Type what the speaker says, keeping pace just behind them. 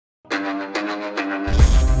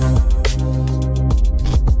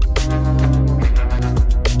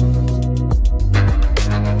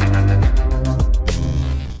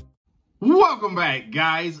Welcome back,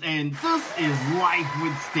 guys, and this is Life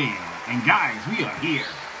with Stan. And guys, we are here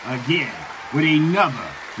again with another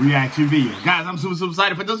reaction video. Guys, I'm super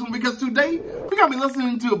excited for this one because today we're gonna be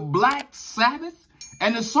listening to Black Sabbath,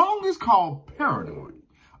 and the song is called Paranoid.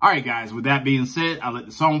 All right, guys, with that being said, I'll let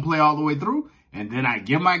the song play all the way through, and then I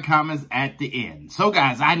give my comments at the end. So,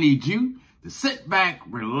 guys, I need you to sit back,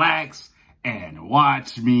 relax, and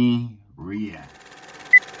watch me react.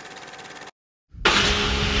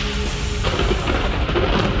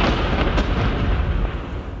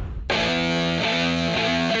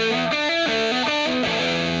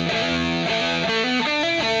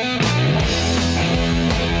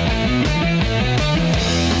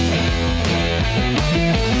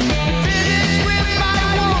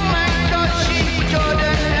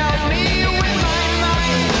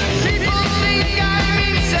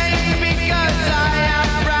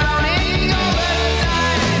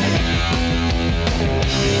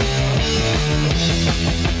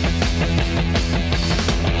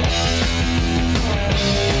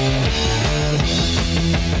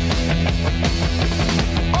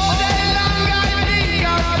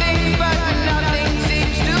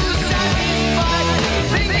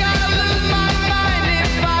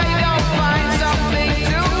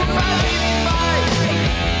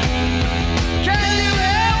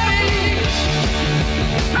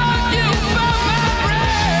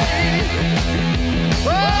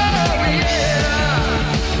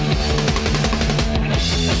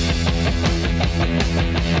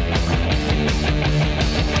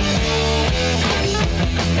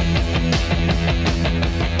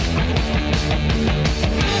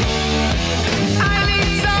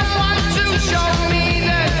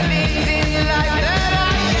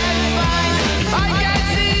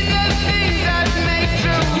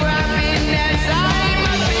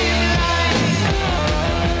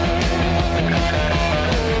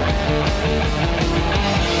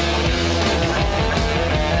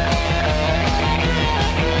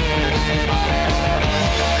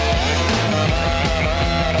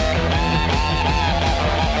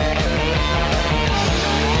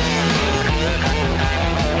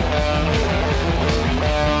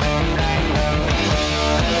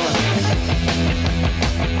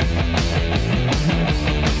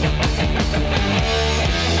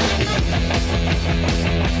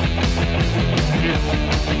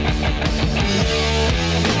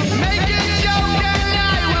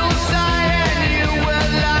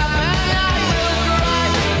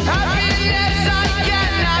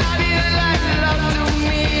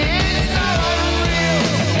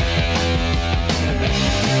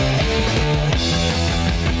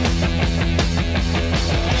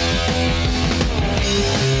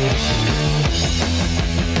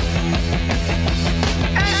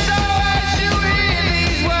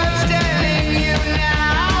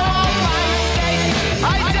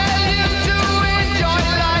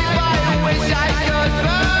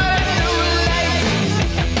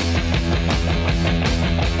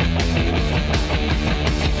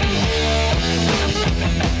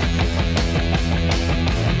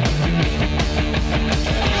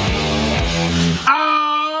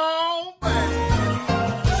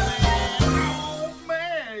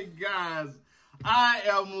 I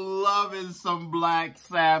am loving some Black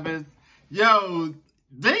Sabbath. Yo,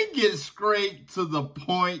 they get straight to the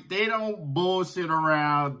point. They don't bullshit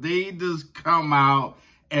around. They just come out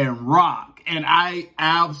and rock. And I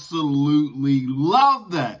absolutely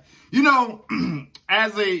love that. You know,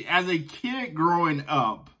 as a kid growing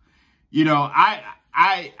up, you know,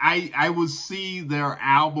 I would see their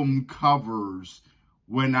album covers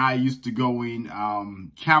when I used to go in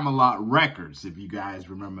Camelot Records, if you guys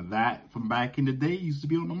remember that from back in the day. It used to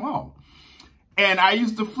be on the mall. And I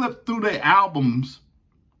used to flip through the albums,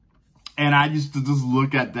 and I used to just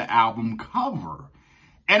look at the album cover.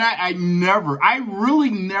 And I really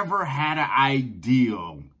never had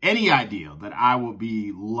any idea that I would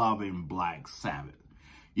be loving Black Sabbath.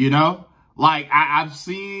 You know? Like, I've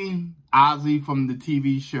seen Ozzy from the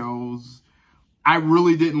TV shows. I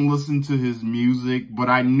really didn't listen to his music, but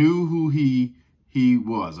I knew who he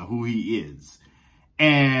was or who he is.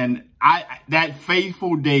 And that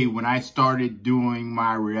fateful day when I started doing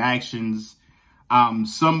my reactions,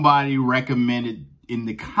 somebody recommended in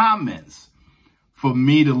the comments for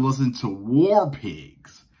me to listen to War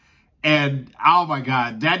Pigs. And oh my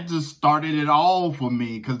God, that just started it all for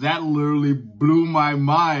me, because that literally blew my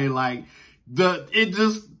mind. Like the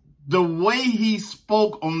way he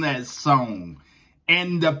spoke on that song,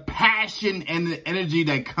 and the passion and the energy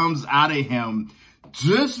that comes out of him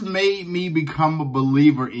just made me become a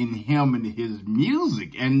believer in him and his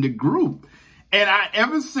music and the group. And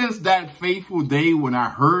ever since that fateful day when I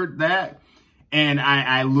heard that, And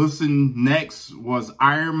I listened, next was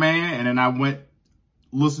Iron Man, and then I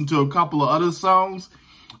listened to a couple of other songs.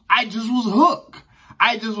 I just was hooked.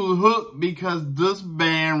 I just was hooked because this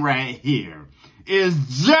band right here is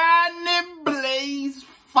Johnny Blaze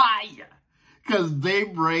Fire. Because they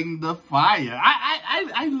bring the fire.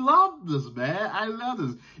 I love this, man. I love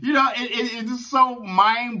this. You know, it's just so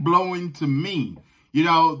mind-blowing to me. You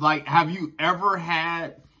know, like, have you ever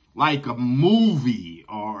had, like, a movie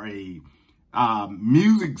or a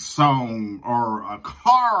music song or a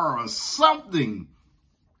car or something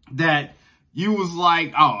that you was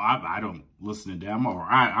like, oh, I don't listen to them, or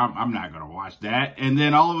I'm not going to watch that. And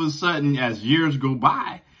then all of a sudden, as years go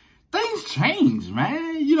by, things change,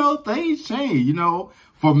 man. You know, things change. You know,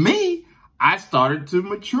 for me, I started to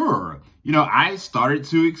mature. You know, I started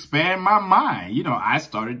to expand my mind. You know, I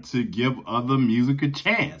started to give other music a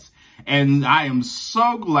chance. And I am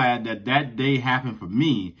so glad that that day happened for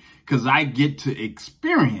me, because I get to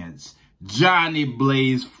experience Johnny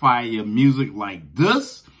Blaze Fire music like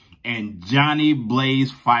this and Johnny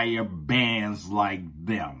Blaze Fire bands like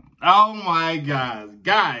them. Oh my God,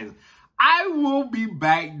 guys. I will be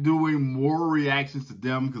back doing more reactions to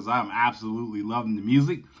them because I'm absolutely loving the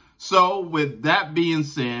music. So with that being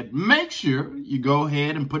said, make sure you go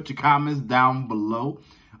ahead and put your comments down below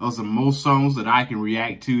of some more songs that I can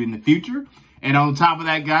react to in the future. And on top of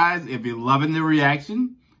that, guys, if you're loving the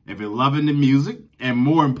reaction, if you're loving the music, and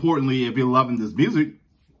more importantly, if you're loving this music,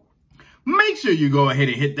 make sure you go ahead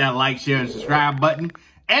and hit that like, share, and subscribe button.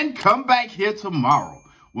 And come back here tomorrow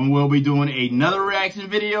when we'll be doing another reaction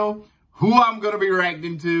video. Who I'm going to be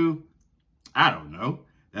reacting to, I don't know.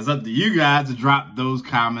 That's up to you guys to drop those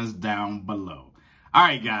comments down below. All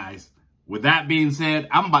right, guys. With that being said,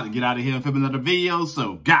 I'm about to get out of here and film another video.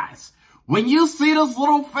 So, guys, when you see this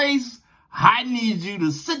little face, I need you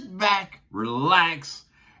to sit back, relax,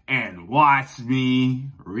 and watch me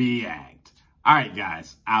react. All right,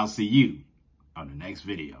 guys. I'll see you on the next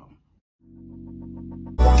video.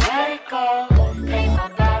 Let it go.